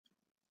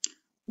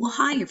Well,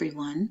 hi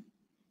everyone.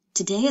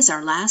 Today is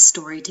our last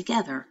story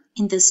together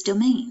in this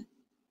domain.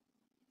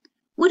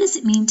 What does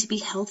it mean to be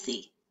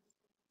healthy?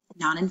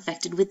 Not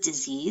infected with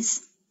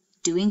disease,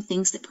 doing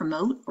things that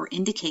promote or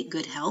indicate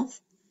good health,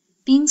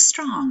 being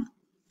strong,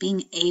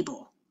 being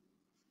able.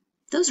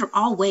 Those are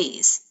all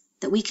ways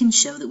that we can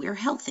show that we are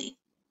healthy.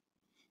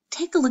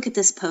 Take a look at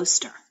this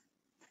poster.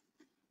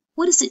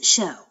 What does it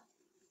show?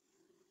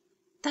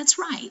 That's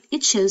right,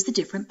 it shows the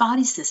different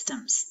body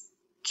systems.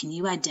 Can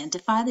you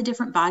identify the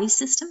different body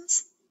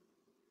systems?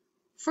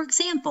 For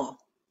example,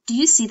 do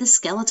you see the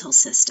skeletal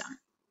system?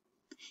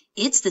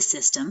 It's the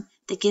system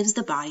that gives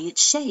the body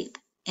its shape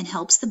and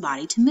helps the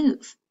body to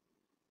move.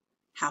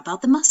 How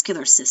about the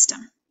muscular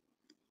system?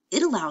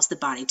 It allows the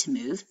body to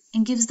move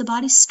and gives the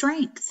body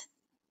strength.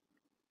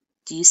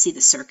 Do you see the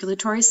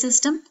circulatory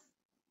system?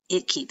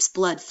 It keeps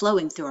blood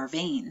flowing through our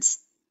veins.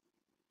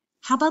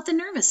 How about the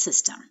nervous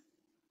system?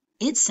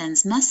 It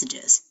sends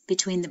messages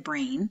between the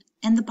brain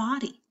and the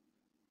body.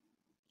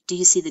 Do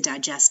you see the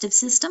digestive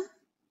system?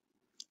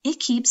 It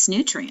keeps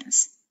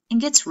nutrients and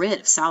gets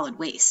rid of solid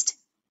waste.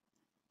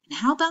 And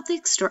how about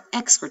the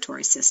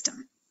excretory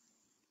system?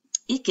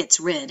 It gets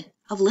rid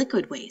of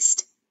liquid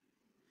waste.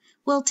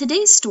 Well,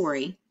 today's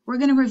story, we're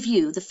going to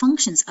review the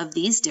functions of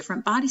these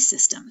different body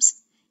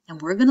systems,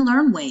 and we're going to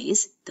learn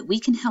ways that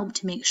we can help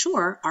to make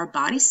sure our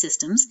body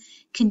systems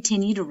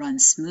continue to run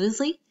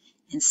smoothly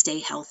and stay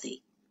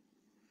healthy.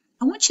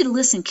 I want you to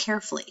listen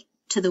carefully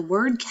to the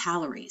word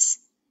calories.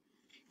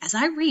 As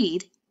I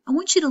read, I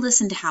want you to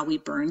listen to how we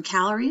burn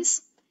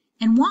calories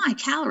and why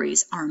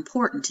calories are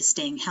important to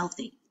staying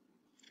healthy.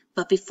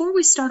 But before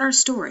we start our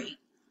story,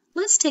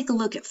 let's take a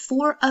look at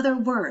 4 other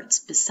words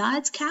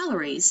besides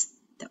calories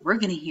that we're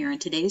going to hear in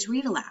today's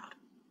read aloud.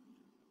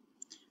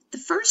 The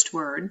first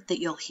word that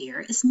you'll hear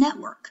is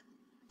network.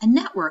 A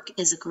network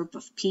is a group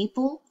of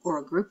people or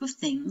a group of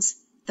things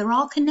that are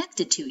all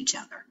connected to each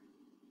other.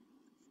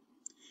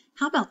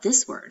 How about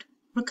this word,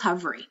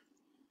 recovery?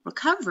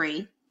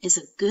 Recovery is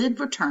a good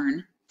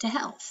return to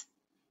health.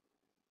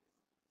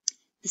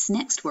 This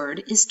next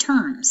word is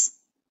terms.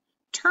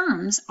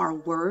 Terms are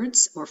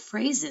words or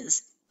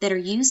phrases that are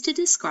used to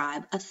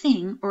describe a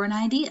thing or an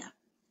idea.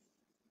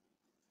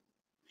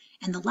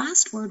 And the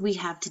last word we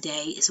have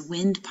today is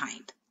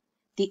windpipe.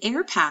 The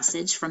air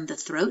passage from the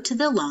throat to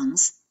the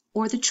lungs,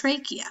 or the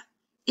trachea,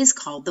 is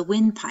called the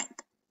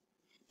windpipe.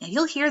 Now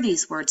you'll hear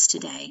these words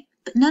today,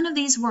 but none of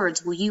these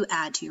words will you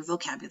add to your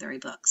vocabulary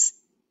books.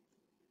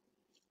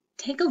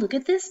 Take a look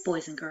at this,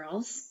 boys and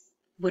girls.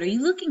 What are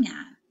you looking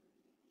at?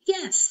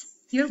 Yes,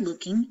 you're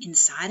looking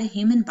inside a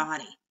human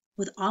body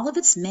with all of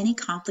its many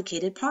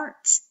complicated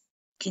parts.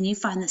 Can you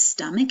find the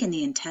stomach and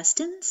the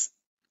intestines?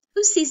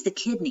 Who sees the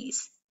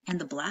kidneys and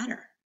the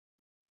bladder?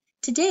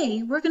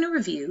 Today, we're going to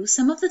review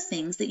some of the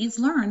things that you've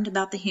learned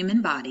about the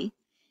human body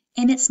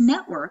and its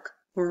network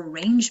or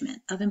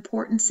arrangement of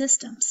important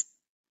systems.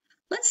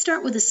 Let's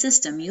start with a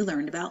system you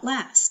learned about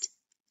last.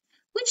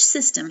 Which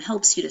system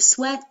helps you to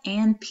sweat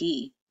and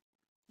pee?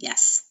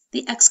 Yes,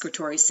 the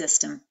excretory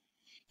system.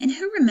 And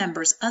who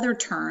remembers other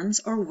terms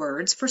or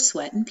words for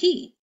sweat and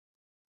pee?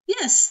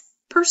 Yes,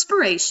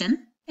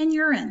 perspiration and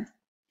urine.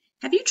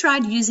 Have you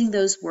tried using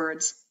those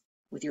words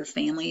with your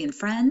family and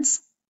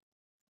friends?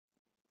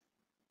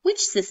 Which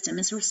system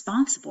is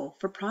responsible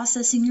for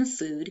processing your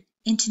food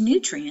into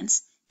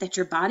nutrients that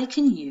your body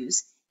can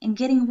use and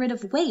getting rid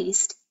of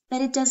waste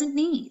that it doesn't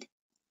need?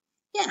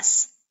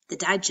 Yes, the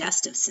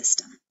digestive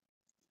system.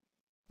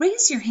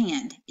 Raise your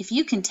hand if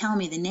you can tell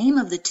me the name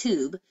of the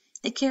tube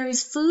that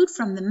carries food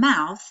from the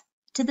mouth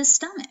to the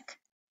stomach.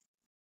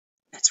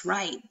 That's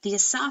right, the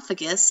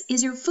esophagus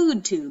is your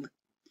food tube.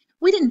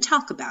 We didn't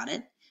talk about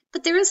it,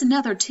 but there is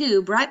another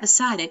tube right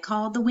beside it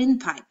called the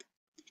windpipe.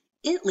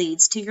 It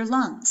leads to your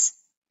lungs.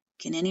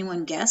 Can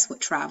anyone guess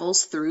what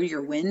travels through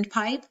your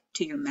windpipe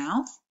to your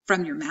mouth,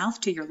 from your mouth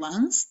to your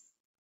lungs?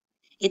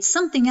 It's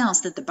something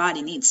else that the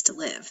body needs to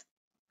live.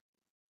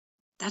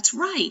 That's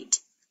right,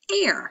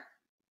 air.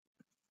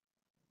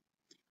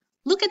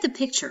 Look at the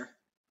picture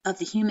of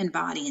the human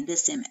body in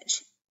this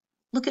image.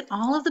 Look at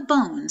all of the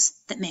bones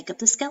that make up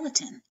the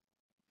skeleton.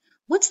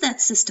 What's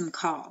that system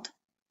called?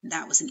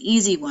 That was an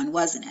easy one,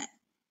 wasn't it?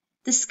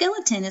 The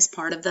skeleton is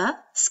part of the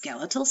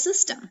skeletal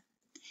system.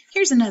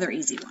 Here's another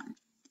easy one.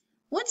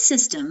 What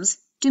systems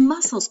do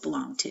muscles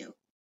belong to?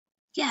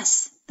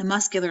 Yes, the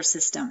muscular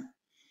system.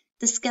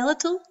 The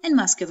skeletal and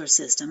muscular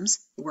systems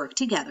work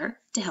together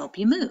to help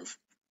you move.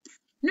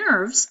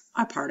 Nerves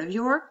are part of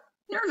your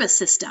nervous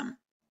system.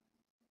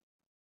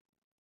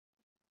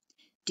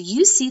 Do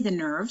you see the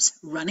nerves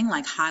running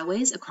like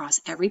highways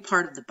across every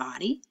part of the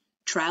body,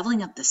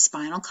 traveling up the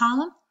spinal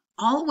column,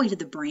 all the way to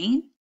the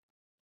brain?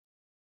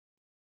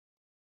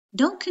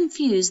 Don't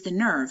confuse the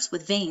nerves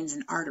with veins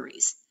and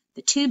arteries,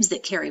 the tubes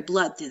that carry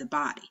blood through the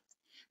body.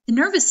 The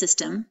nervous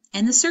system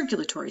and the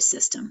circulatory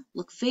system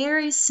look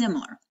very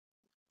similar.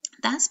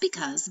 That's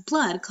because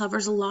blood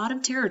covers a lot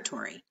of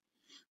territory.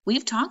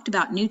 We've talked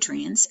about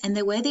nutrients and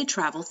the way they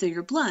travel through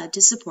your blood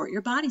to support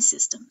your body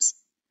systems.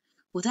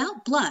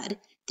 Without blood,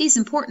 these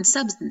important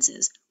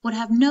substances would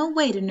have no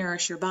way to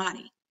nourish your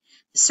body,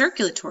 The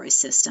circulatory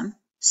system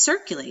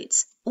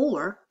circulates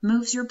or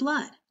moves your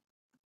blood.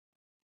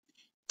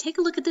 Take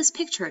a look at this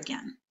picture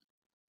again.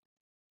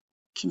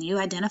 Can you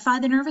identify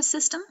the nervous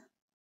system?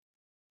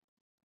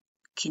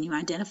 Can you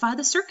identify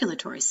the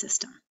circulatory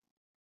system?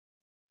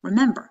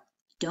 Remember,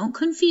 don't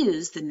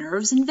confuse the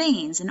nerves and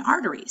veins and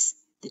arteries,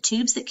 the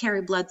tubes that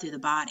carry blood through the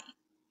body.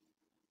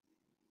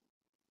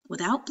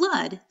 Without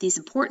blood, these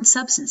important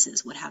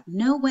substances would have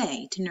no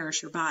way to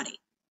nourish your body.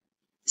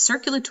 The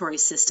circulatory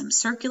system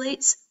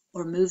circulates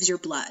or moves your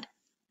blood.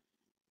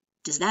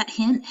 Does that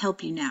hint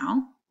help you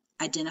now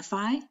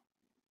identify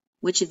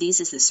which of these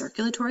is the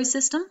circulatory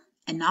system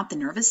and not the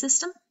nervous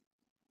system?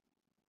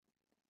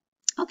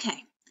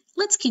 Okay,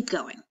 let's keep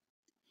going.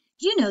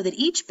 You know that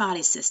each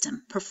body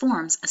system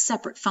performs a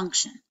separate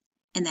function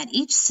and that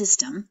each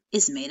system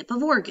is made up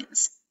of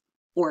organs.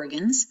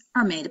 Organs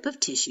are made up of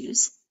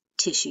tissues.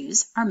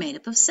 Tissues are made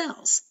up of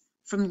cells.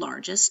 From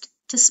largest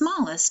to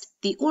smallest,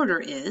 the order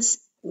is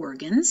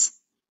organs,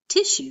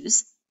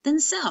 tissues, then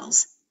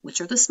cells,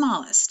 which are the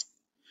smallest.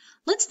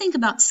 Let's think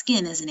about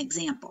skin as an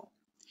example.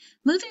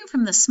 Moving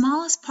from the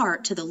smallest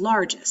part to the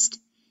largest,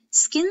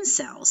 skin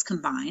cells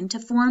combine to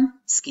form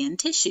skin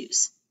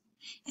tissues.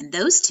 And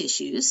those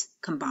tissues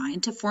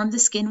combine to form the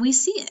skin we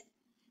see it.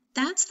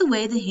 That's the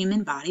way the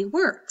human body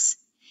works.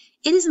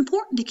 It is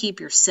important to keep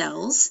your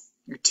cells,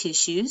 your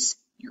tissues,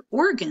 your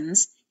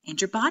organs, and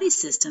your body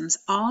systems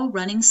all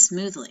running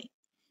smoothly.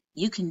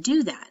 You can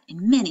do that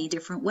in many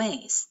different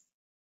ways.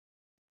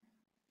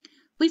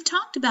 We've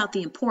talked about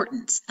the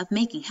importance of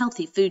making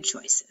healthy food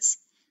choices.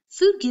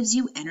 Food gives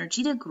you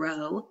energy to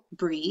grow,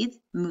 breathe,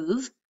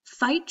 move,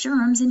 fight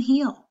germs, and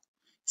heal.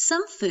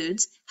 Some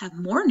foods have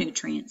more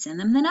nutrients in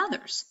them than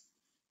others.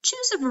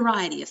 Choose a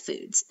variety of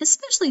foods,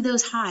 especially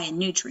those high in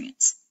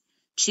nutrients.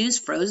 Choose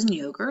frozen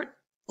yogurt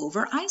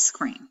over ice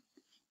cream.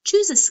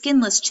 Choose a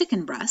skinless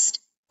chicken breast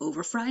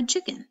over fried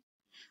chicken.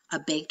 A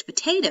baked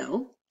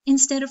potato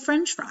instead of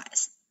French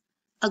fries.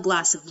 A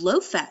glass of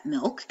low-fat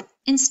milk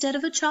instead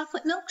of a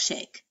chocolate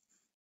milkshake.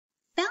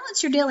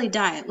 Balance your daily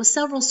diet with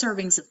several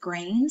servings of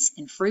grains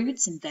and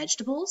fruits and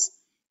vegetables,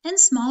 and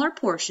smaller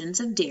portions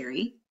of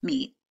dairy,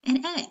 meat,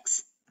 and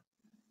eggs.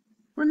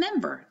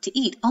 Remember to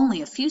eat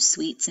only a few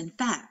sweets and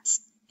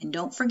fats, and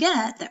don't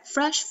forget that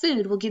fresh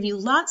food will give you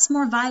lots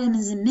more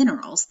vitamins and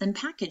minerals than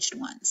packaged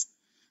ones.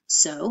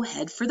 So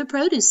head for the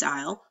produce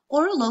aisle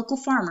or a local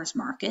farmer's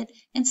market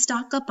and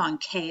stock up on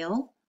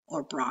kale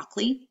or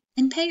broccoli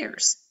and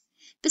pears.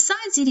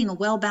 Besides eating a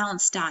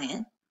well-balanced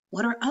diet,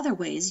 what are other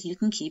ways you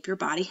can keep your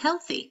body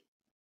healthy?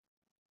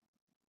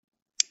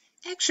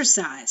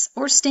 Exercise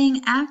or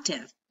staying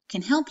active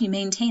can help you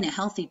maintain a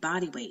healthy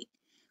body weight.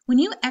 When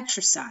you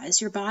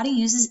exercise, your body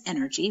uses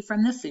energy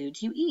from the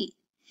food you eat.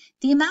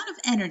 The amount of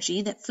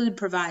energy that food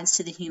provides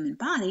to the human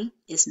body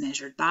is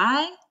measured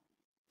by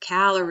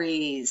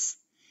calories.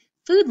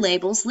 Food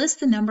labels list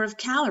the number of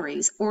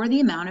calories or the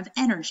amount of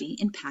energy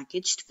in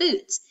packaged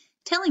foods,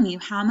 telling you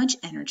how much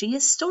energy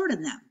is stored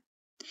in them.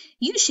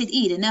 You should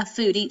eat enough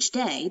food each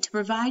day to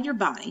provide your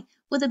body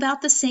with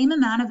about the same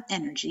amount of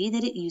energy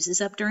that it uses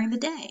up during the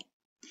day.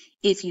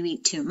 If you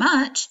eat too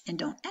much and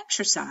don't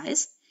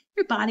exercise,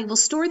 your body will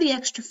store the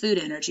extra food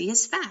energy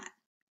as fat.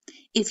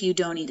 If you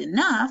don't eat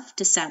enough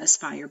to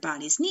satisfy your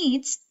body's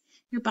needs,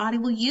 your body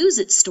will use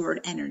its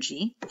stored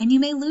energy and you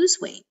may lose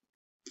weight.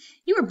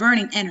 You are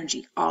burning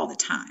energy all the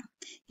time,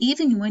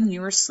 even when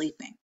you are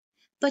sleeping.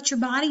 But your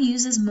body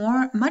uses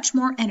much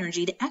more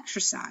energy to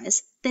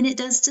exercise than it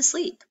does to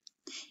sleep.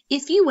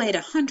 If you weighed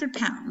 100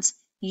 pounds,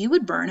 you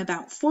would burn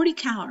about 40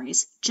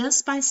 calories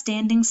just by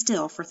standing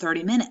still for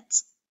 30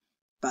 minutes.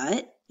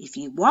 But if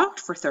you walked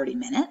for 30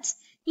 minutes,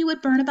 you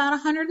would burn about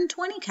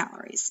 120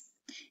 calories.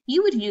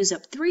 You would use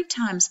up 3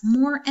 times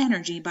more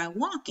energy by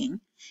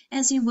walking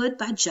as you would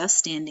by just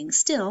standing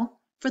still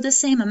for the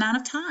same amount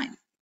of time.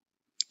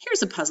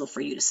 Here's a puzzle for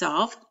you to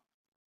solve.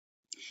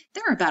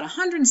 There are about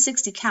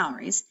 160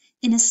 calories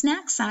in a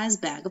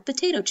snack-sized bag of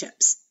potato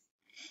chips.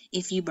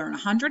 If you burn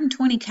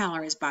 120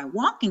 calories by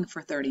walking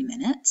for 30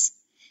 minutes,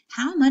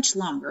 how much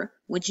longer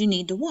would you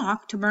need to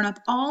walk to burn up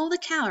all the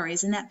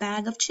calories in that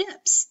bag of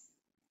chips?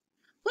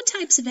 What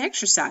types of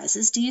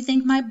exercises do you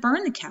think might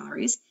burn the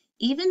calories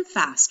even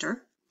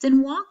faster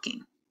than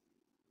walking?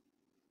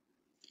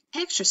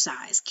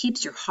 Exercise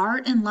keeps your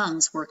heart and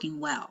lungs working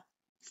well,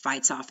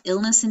 fights off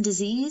illness and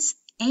disease,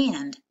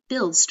 and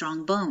builds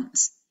strong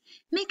bones.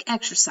 Make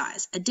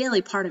exercise a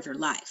daily part of your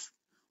life.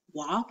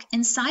 Walk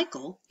and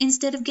cycle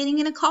instead of getting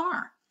in a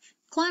car.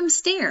 Climb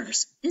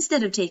stairs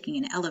instead of taking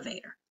an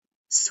elevator.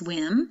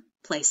 Swim,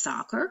 play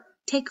soccer,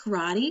 take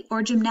karate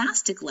or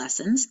gymnastic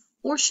lessons,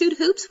 or shoot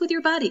hoops with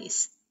your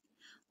buddies.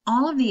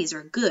 All of these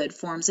are good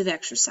forms of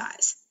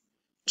exercise.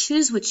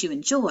 Choose what you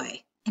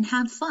enjoy and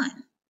have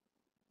fun.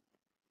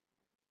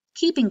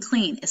 Keeping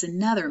clean is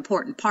another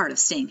important part of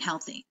staying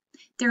healthy.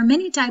 There are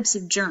many types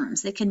of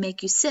germs that can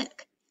make you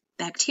sick.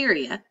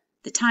 Bacteria,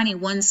 the tiny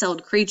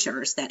one-celled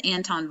creatures that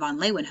Anton von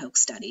Leeuwenhoek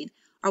studied,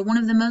 are one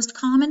of the most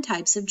common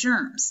types of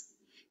germs.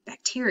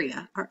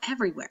 Bacteria are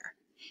everywhere.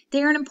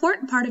 They are an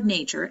important part of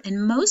nature,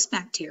 and most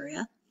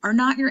bacteria are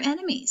not your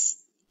enemies.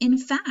 In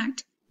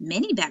fact,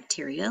 many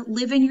bacteria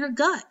live in your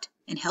gut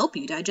and help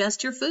you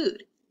digest your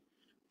food.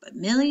 But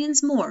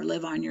millions more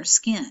live on your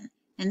skin,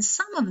 and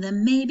some of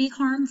them may be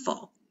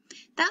harmful.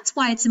 That's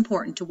why it's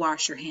important to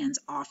wash your hands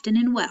often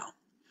and well.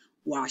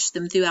 Wash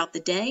them throughout the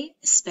day,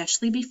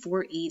 especially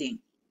before eating.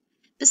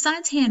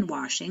 Besides hand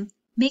washing,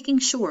 making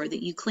sure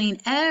that you clean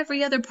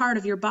every other part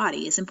of your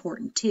body is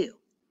important too.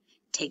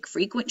 Take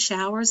frequent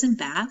showers and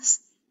baths,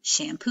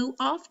 shampoo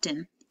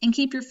often, and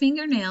keep your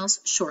fingernails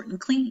short and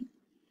clean.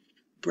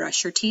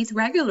 Brush your teeth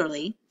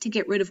regularly to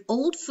get rid of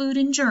old food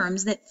and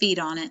germs that feed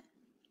on it.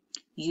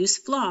 Use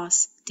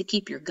floss to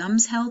keep your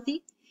gums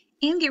healthy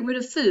and get rid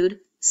of food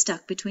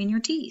stuck between your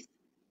teeth.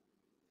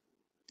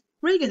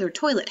 Regular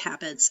toilet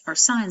habits are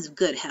signs of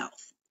good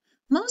health.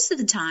 Most of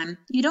the time,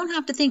 you don't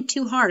have to think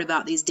too hard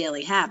about these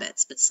daily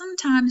habits, but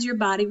sometimes your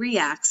body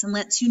reacts and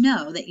lets you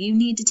know that you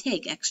need to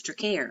take extra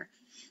care.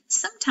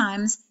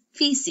 Sometimes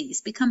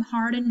feces become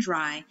hard and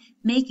dry,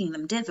 making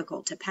them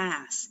difficult to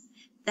pass.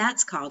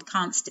 That's called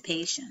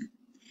constipation.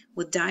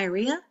 With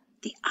diarrhea,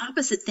 the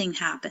opposite thing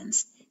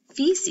happens.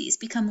 Feces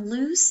become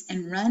loose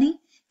and runny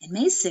and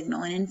may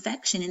signal an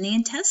infection in the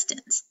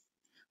intestines.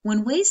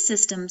 When waste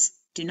systems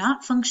do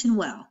not function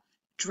well,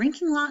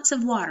 drinking lots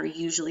of water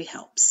usually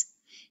helps.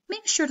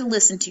 Make sure to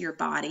listen to your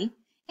body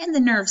and the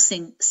nerve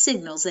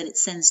signals that it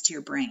sends to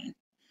your brain.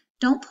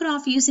 Don't put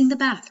off using the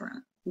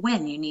bathroom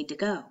when you need to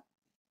go.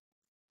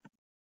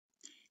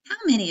 How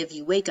many of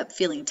you wake up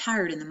feeling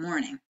tired in the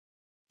morning?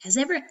 Has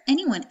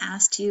anyone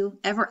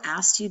ever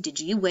asked you, did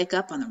you wake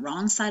up on the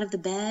wrong side of the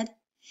bed?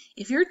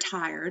 If you're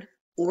tired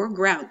or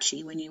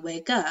grouchy when you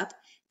wake up,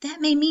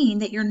 that may mean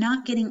that you're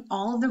not getting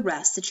all of the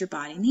rest that your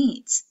body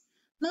needs.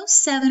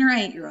 Most 7 or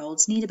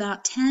 8-year-olds need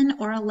about 10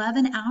 or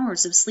 11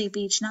 hours of sleep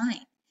each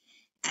night.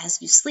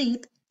 As you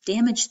sleep,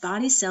 damaged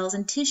body cells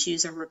and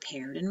tissues are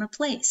repaired and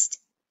replaced.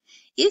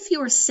 If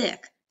you are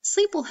sick,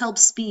 sleep will help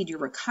speed your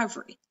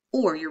recovery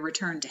or your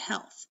return to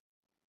health.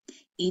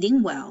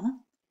 Eating well,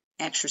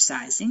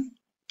 exercising,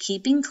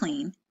 keeping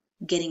clean,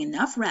 getting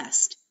enough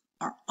rest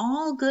are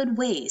all good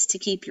ways to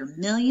keep your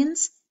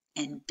millions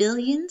and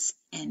billions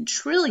and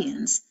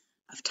trillions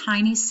of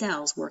tiny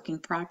cells working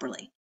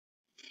properly.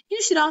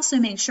 You should also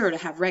make sure to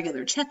have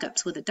regular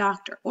checkups with a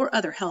doctor or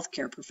other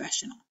healthcare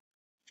professional.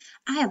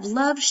 I have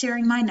loved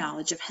sharing my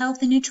knowledge of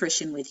health and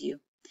nutrition with you.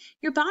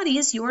 Your body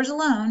is yours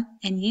alone,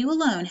 and you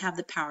alone have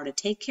the power to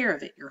take care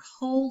of it your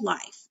whole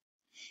life.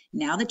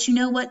 Now that you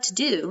know what to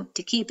do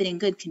to keep it in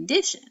good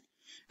condition,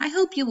 I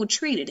hope you will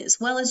treat it as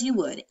well as you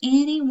would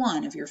any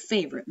one of your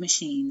favorite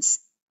machines.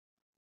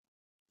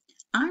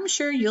 I'm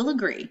sure you'll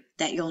agree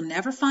that you'll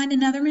never find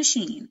another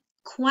machine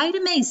quite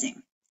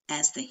amazing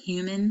as the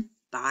human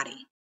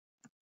body.